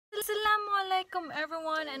Assalamualaikum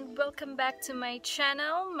everyone and welcome back to my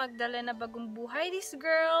channel, Magdalena Bagumbuhay, this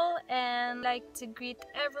girl, and like to greet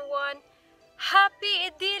everyone. Happy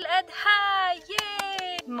Eidle Adha!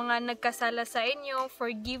 Yay! Mga nagkasala sa inyo,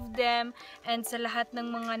 forgive them, and sa lahat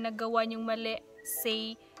ng mga nagawa nyong mali,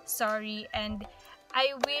 say sorry, and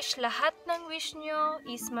I wish lahat ng wish nyo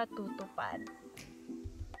is matutupad.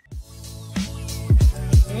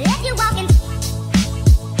 If you walk into my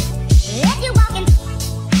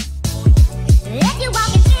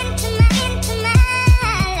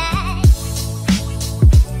life.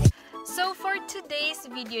 So for today's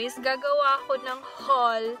video is gagawa ako ng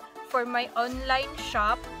haul for my online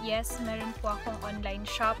shop. Yes, meron po akong online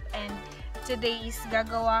shop and today is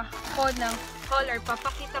gagawa ko ng haul or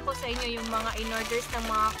papakita ko sa inyo yung mga in-orders ng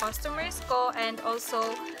mga customers ko and also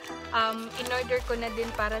in-order ko na din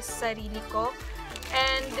para sa sarili ko.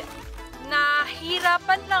 And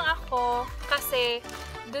nahirapan lang ako kasi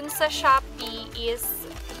dun sa Shopee is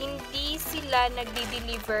hindi sila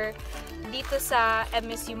nagdi-deliver dito sa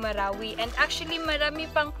MSU Marawi. And actually marami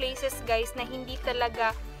pang places guys na hindi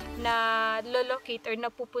talaga na locate or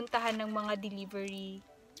napupuntahan ng mga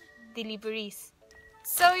deliveries.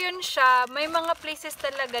 So yun siya, may mga places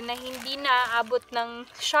talaga na hindi naaabot ng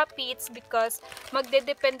Shopee. It's because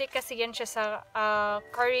magdedepende kasi yan siya sa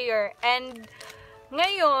courier. And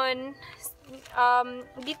ngayon,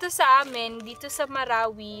 dito sa amin, dito sa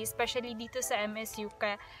Marawi, especially dito sa MSU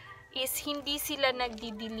is hindi sila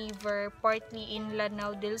nagdi-deliver partly in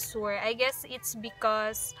Lanao del Sur. I guess it's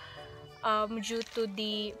because due to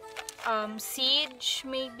the siege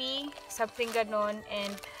maybe, something ganon.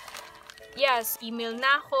 And yes, email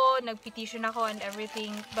na ako, nag-petition ako and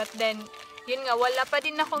everything. But then, yun nga, wala pa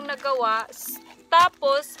din akong nagawa.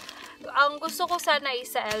 Tapos, ang gusto ko sana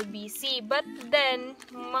is sa LBC. But then,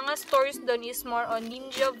 mga stores doon is more on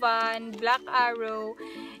Ninja Van, Black Arrow,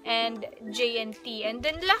 and JNT. And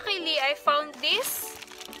then, luckily, I found this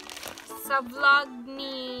sa vlog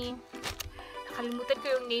ni... Nakalimutan ko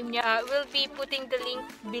yung name niya. We'll be putting the link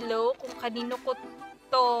below kung kanino ko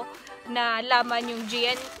to na laman yung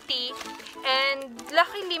JNT. And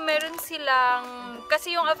luckily, meron silang...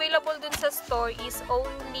 Kasi yung available dun sa store is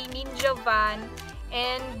only Ninja Van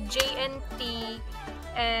and JNT,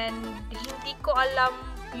 and hindi ko alam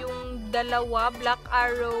yung dalawa, Black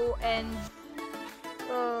Arrow and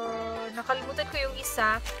nakalimutan ko yung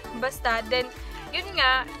isa, basta. Then yun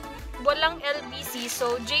nga, walang LBC,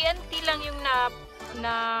 so JNT lang yung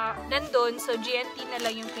nandun, so JNT na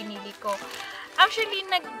lang yung pinili ko. Actually,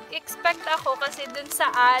 nag-expect ako kasi dun sa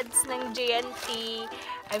ads ng JNT,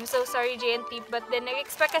 I'm so sorry JNT, but then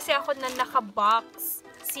nag-expect kasi ako na naka-box.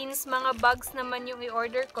 Since mga bags naman yung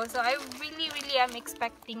i-order ko, so I really am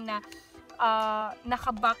expecting na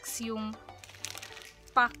naka-box yung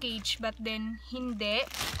package, but then hindi.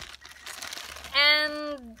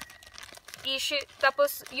 And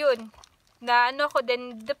tapos yun, na ano ko,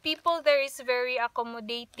 then the people there is very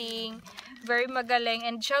accommodating, very magaling.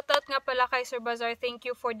 And shoutout nga pala kay Sir Bazaar, thank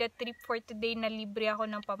you for the trip for today, na libre ako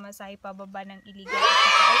ng pamasahe pababa ng Iligan.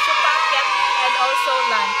 Also packet and also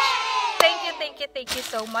lunch. Thank you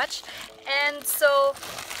so much. And so,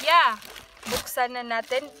 yeah, buksan na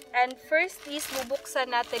natin. And first is,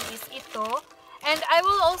 bubuksan natin is ito. And I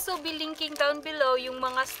will also be linking down below yung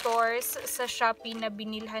mga stores sa Shopee na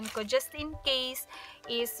binilhan ko, just in case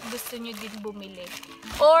is gusto nyo din bumili.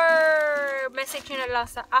 Or message nyo na lang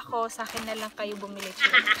sa akin na lang kayo bumili.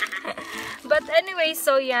 But anyway,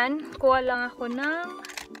 so yan, kuha lang ako ng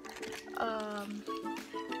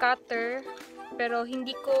cutter. Pero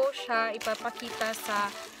hindi ko siya ipapakita sa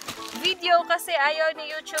video kasi ayaw ni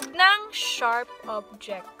YouTube ng sharp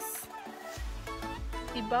objects.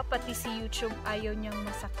 Diba? Pati si YouTube ayaw niyang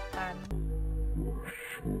masaktan.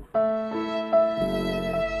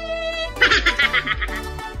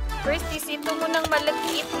 First is ito munang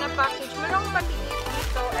maliit na package. Merong maliit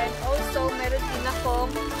dito and also meron din akong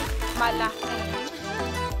malaki.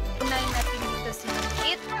 Unahin natin dito si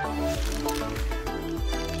Kit.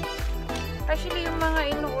 Actually, yung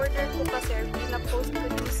mga in-order ko kasi pina-post ko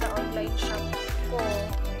din sa online shop ko,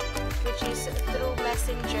 which is through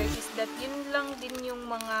Messenger, is that yun lang din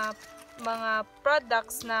yung mga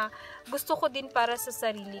products na gusto ko din para sa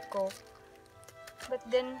sarili ko. But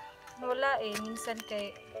then, wala eh. Minsan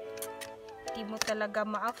kay di mo talaga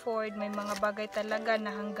ma-afford. May mga bagay talaga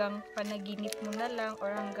na hanggang panaginip mo na lang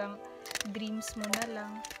or hanggang dreams mo na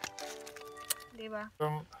lang. Diba?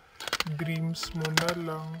 Dreams mo na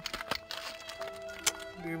lang.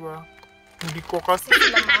 Diba? Hindi ko kasi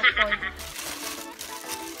sila ma-afford.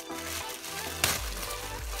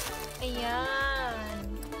 Ayan.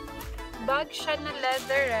 Bag siya na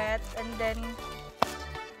leatherette and then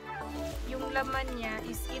ang laman niya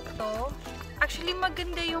is ito. Actually,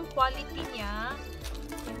 maganda yung quality niya.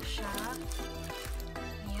 Yan siya.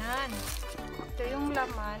 Ayan. Ito yung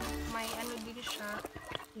laman. May ano din siya.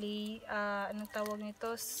 Anong tawag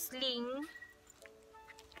nito? Sling.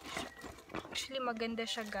 Actually, maganda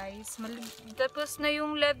siya, guys. Tapos na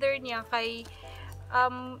yung leather niya kay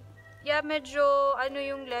yeah, medyo ano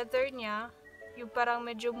yung leather niya. Yung parang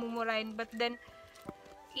medyo mumurahin. But then,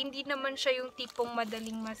 hindi naman siya yung tipong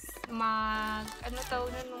madaling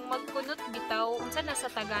magkunot bitaw. Unsa na sa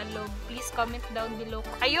Tagalog? Please comment down below.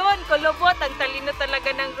 Ayun, kulubot. Ang talino talaga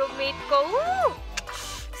ng roommate ko. Woo!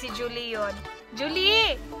 Si Julie yun.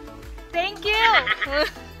 Julie! Thank you!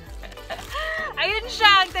 Ayun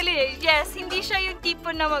siya, ang talino. Yes, hindi siya yung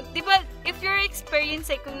tipo na diba, if you're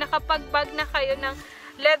experiencing, kung nakapag-bag na kayo ng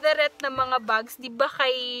leatherette na mga bags, diba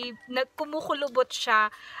kumukulubot siya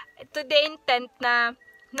to the intent na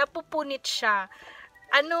napupunit siya.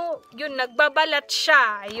 Ano, yun, nagbabalat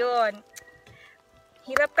siya. Ayun.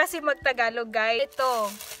 Hirap kasi magtagalog, guys.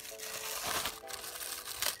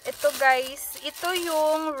 Ito, guys. Ito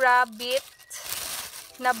yung rabbit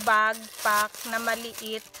na backpack na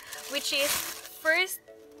maliit. Which is, first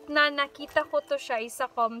na nakita ko to siya is sa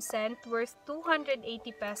Comcent worth 280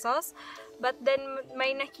 pesos. But then,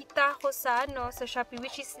 may nakita ko sa Shopee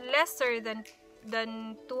which is lesser than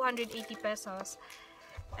 280 pesos.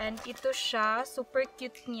 And ito siya, super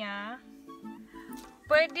cute niya.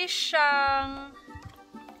 Pwede siyang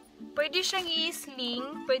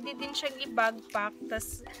i-sling, pwede din siyang i-backpack.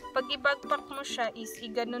 Tas pag i-backpack mo siya is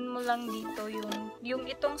iganon mo lang dito yung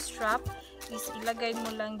itong strap is ilagay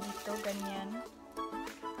mo lang dito, ganyan.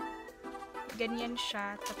 Ganyan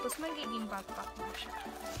siya, tapos magiging backpack mo siya.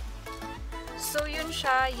 So yun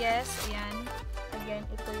siya, yes, ayan. Again,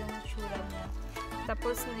 ito yung tsura niya.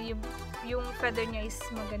 Tapos yung feather niya is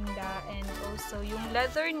maganda, and also yung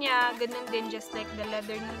leather niya ganun din, just like the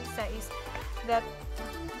leather ng isa is that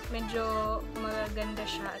medyo maganda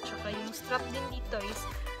siya, at saka yung strap din dito is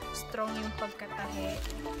strong yung pagkatahe.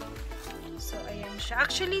 So ayan siya.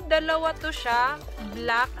 Actually dalawa to siya,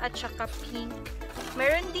 black at saka pink.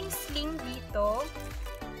 Meron ding sling dito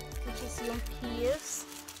which is yung piece.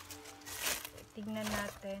 Tignan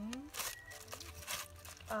natin.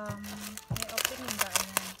 May opening ba?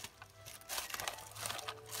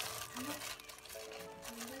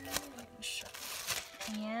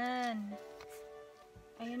 Ayan.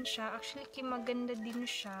 Ayan siya. Actually, maganda din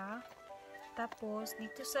siya. Tapos,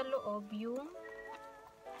 dito sa loob, yung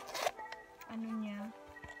ano niya.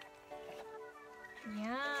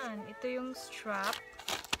 Ayan. Ito yung strap.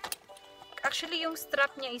 Actually, yung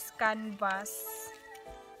strap niya is canvas.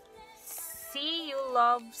 See you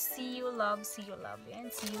love, see you love, see you love.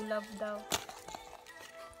 Yan, see you love daw.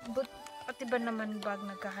 But, pati ba naman bag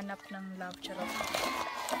nagkahanap ng love? Charot.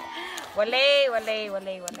 Walay.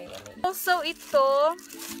 Also, ito,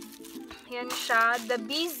 yan siya, the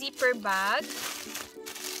B-zipper bag.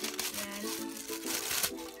 Yan.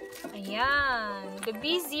 Ayan. The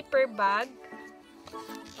B-zipper bag.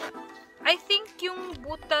 I think yung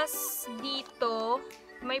butas dito,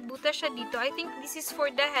 may butas siya dito. I think this is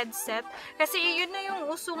for the headset. Kasi yun na yung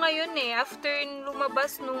uso ngayon eh. After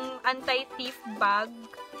lumabas nung anti-thief bag,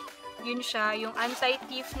 yun siya, yung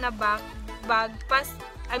anti-thief na bag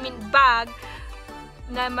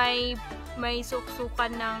na may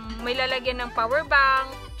suksukan ng, may lalagyan ng power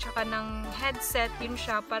bank, tsaka ng headset, yun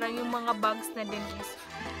siya. Parang yung mga bags na din is,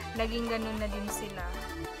 naging ganun na din sila.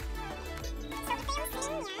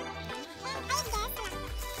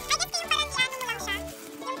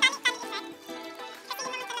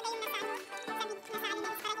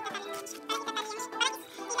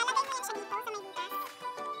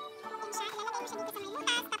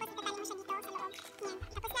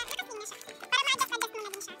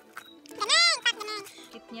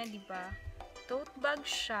 Niya, diba? Tote bag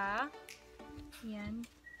siya. Yan.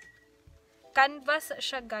 Canvas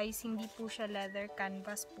siya, guys. Hindi po siya leather.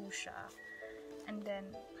 Canvas po siya. And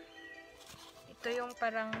then, ito yung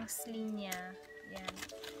parang sling niya. Yan.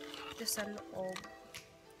 Ito sa loob.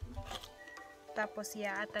 Tapos,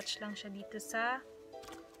 i-attach lang siya dito sa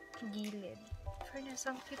gilid. Fairness,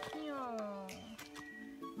 ang cute nyo.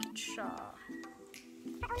 Cute siya.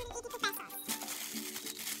 For only 82 pesos.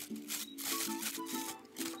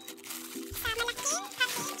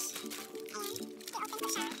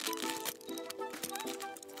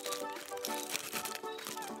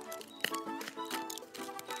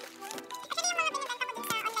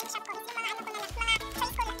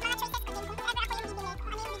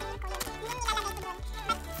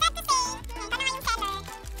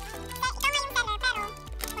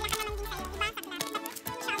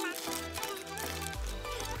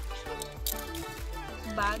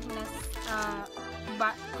 bag na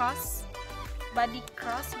cross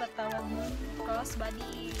ba tawag mo? Cross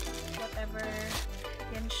body, whatever.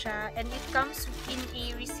 Yan siya. And it comes in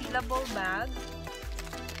a resealable bag.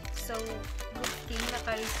 So, good thing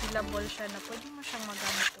naka-resealable siya na pwede mo siyang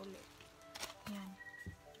magamit ulit. Yan.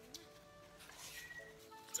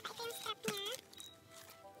 Tsaka ito yung strap niya.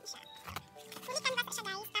 Siya. Fully canvas siya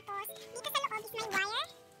guys. Tapos, dito sa loob is may wire.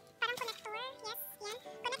 Parang connector. Yes, yan.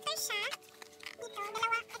 Connector siya. Dito,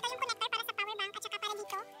 dalawa. Ito yung connector para sa power bank at saka para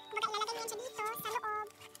dito. Kumbaga, ilalagay mo yan siya dito sa loob.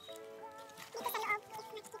 Dito sa loob. If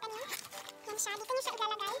nakikita niyo. Yan siya. Dito niyo siya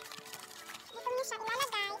ilalagay. Dito niyo siya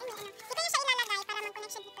ilalagay. Dito niyo siya ilalagay para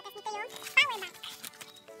mag-connect siya dito. Tapos dito yung power bank.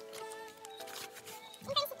 In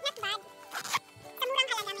principle, not bad. Sa murang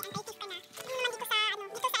halaga, may anti-thief ka na. Hindi naman dito sa,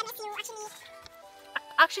 dito sa MSU,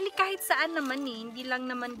 Actually, kahit saan naman hindi lang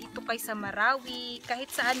naman dito kay sa Marawi,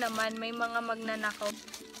 kahit saan naman may mga magnanakaw.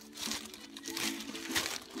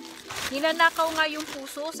 Ninanakaw nga yung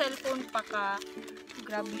puso, cellphone pa ka.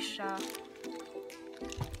 Grabe siya.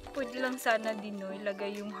 Pwede lang sana din, no,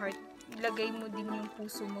 ilagay yung heart, ilagay mo din yung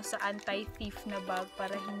puso mo sa anti-thief na bag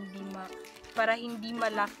para hindi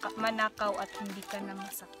manakaw at hindi ka na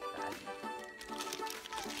masaktan.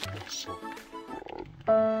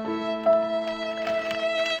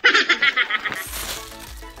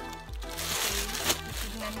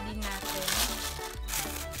 Tignan din natin.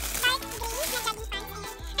 Dark green na jogging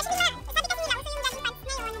pants. Actually, sabi kasi nila, uso yung jogging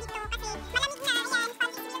pants ngayon dito kasi malamig na, yan,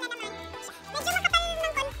 fall is real na naman. Medyo makapal ng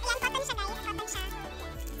yan, cotton siya guys, cotton siya.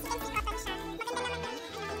 You can see cotton siya. Maganda naman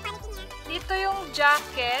yung quality niya. Dito yung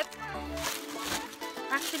jacket.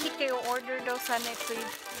 Actually, kayo order daw sana ito.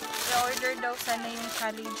 I-order daw sana yung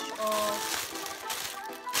College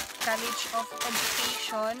of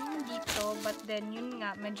Education dito, but then yun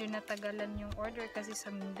nga, medyo natagalan yung order kasi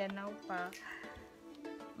sa Mindanao pa.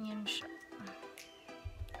 Yan siya.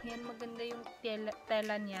 Yan, maganda yung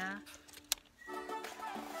tela niya.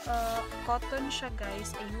 Cotton siya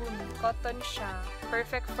guys. Ayun, cotton siya.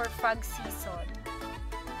 Perfect for fog season.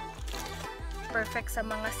 Perfect sa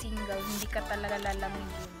mga single, hindi ka talaga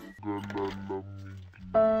lalamigin.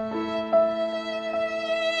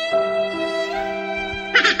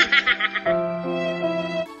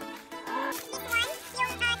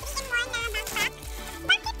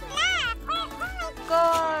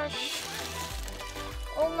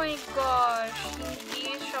 Oh my gosh,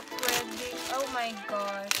 hindi siya pwede. Oh my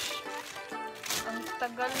gosh, ang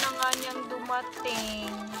tagal na nga niyang dumating.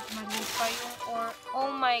 Mali pa yung oh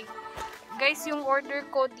my guys, yung order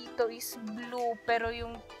ko dito is blue pero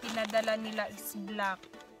yung pinadala nila is black.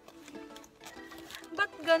 Ba't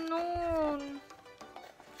ganun?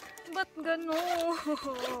 Ba't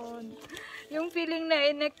ganun? Yung feeling na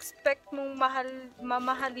in-expect mong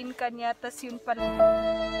mamahalin ka niya, tas yun pala.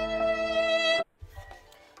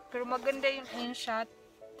 Pero maganda yung shot.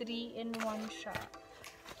 3-in-1 siya.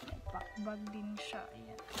 Bag din siya.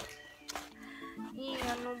 Ayan.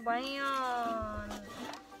 Ano ba yan?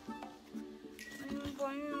 Ano ba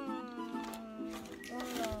yan?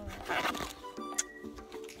 Wala.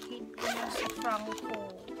 Hate ko na si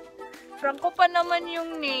Franco. Franco pa naman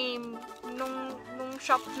yung name nung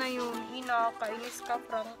shop na yun. Nakakainis ka,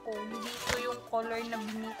 Franco. Hindi ito yung color na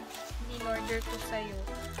in-order ko sa'yo.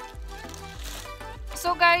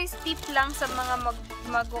 So guys, tip lang sa mga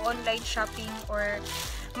mag-online shopping or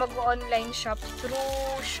mag-online shop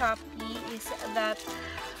through Shopee is that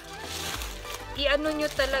i-ano nyo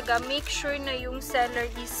talaga, make sure na yung seller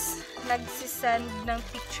is nagsisend ng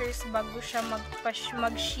pictures bago siya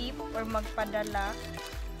mag-ship or magpadala.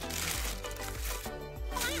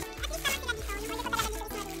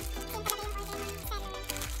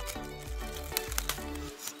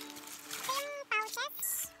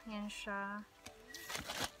 Yan siya.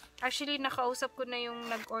 Actually, nakausap ko na yung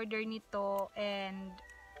nag-order nito and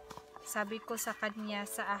sabi ko sa kanya,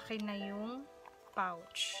 sa akin na yung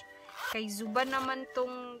pouch. Kay Zuba naman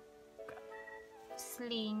tong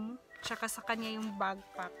sling, tsaka sa kanya yung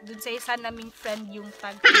backpack. Dun sa isa naming friend yung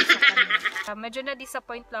tag ko sa kanya. Medyo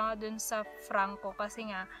na-disappoint lang ako dun sa FRNCO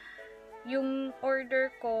kasi nga, yung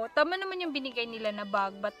order ko, tama naman yung binigay nila na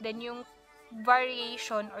bag, but then yung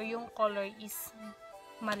variation or yung color is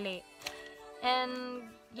mali. And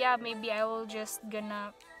yeah, maybe I will just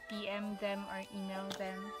gonna PM them or email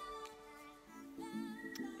them.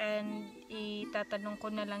 And itatanong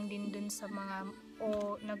ko na lang din dun sa mga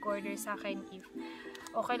nag-order sa akin if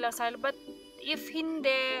okay lang sa, but if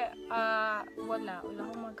hindi, wala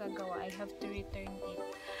akong magagawa. I have to return it.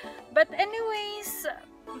 But anyways,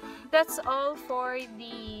 that's all for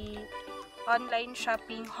the online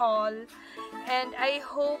shopping haul. And I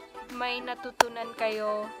hope may natutunan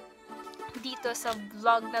kayo dito sa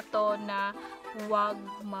vlog na to na wag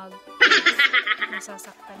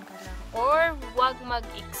masasaktan ka lang. Or wag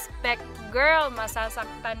mag-expect, girl,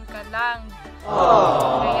 masasaktan ka lang.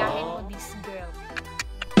 Gayahin mo this girl.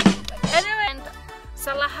 But anyway, and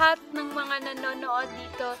sa lahat ng mga nanonood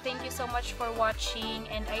dito, thank you so much for watching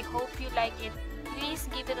and I hope you like it. Please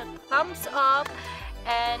give it a thumbs up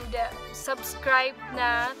and subscribe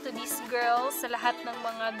na to this girl, sa lahat ng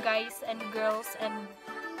mga guys and girls and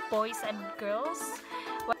boys and girls.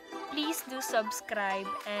 Please do subscribe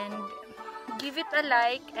and give it a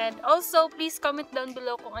like, and also please comment down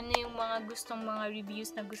below kung ano yung mga gustong mga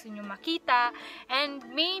reviews na gusto nyo makita, and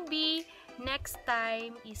maybe next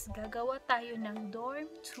time is gagawa tayo ng dorm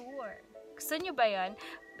tour. Gusto nyo ba yan?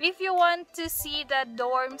 If you want to see the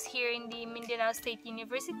dorms here in the Mindanao State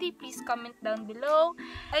University, please comment down below.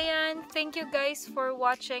 Ayan, thank you guys for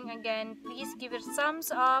watching again. Please give it a thumbs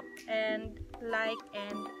up and like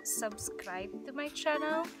and subscribe to my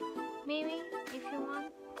channel, maybe, if you want.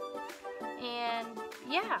 And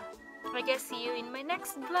yeah, I guess see you in my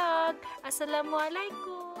next vlog.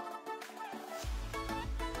 Assalamualaikum.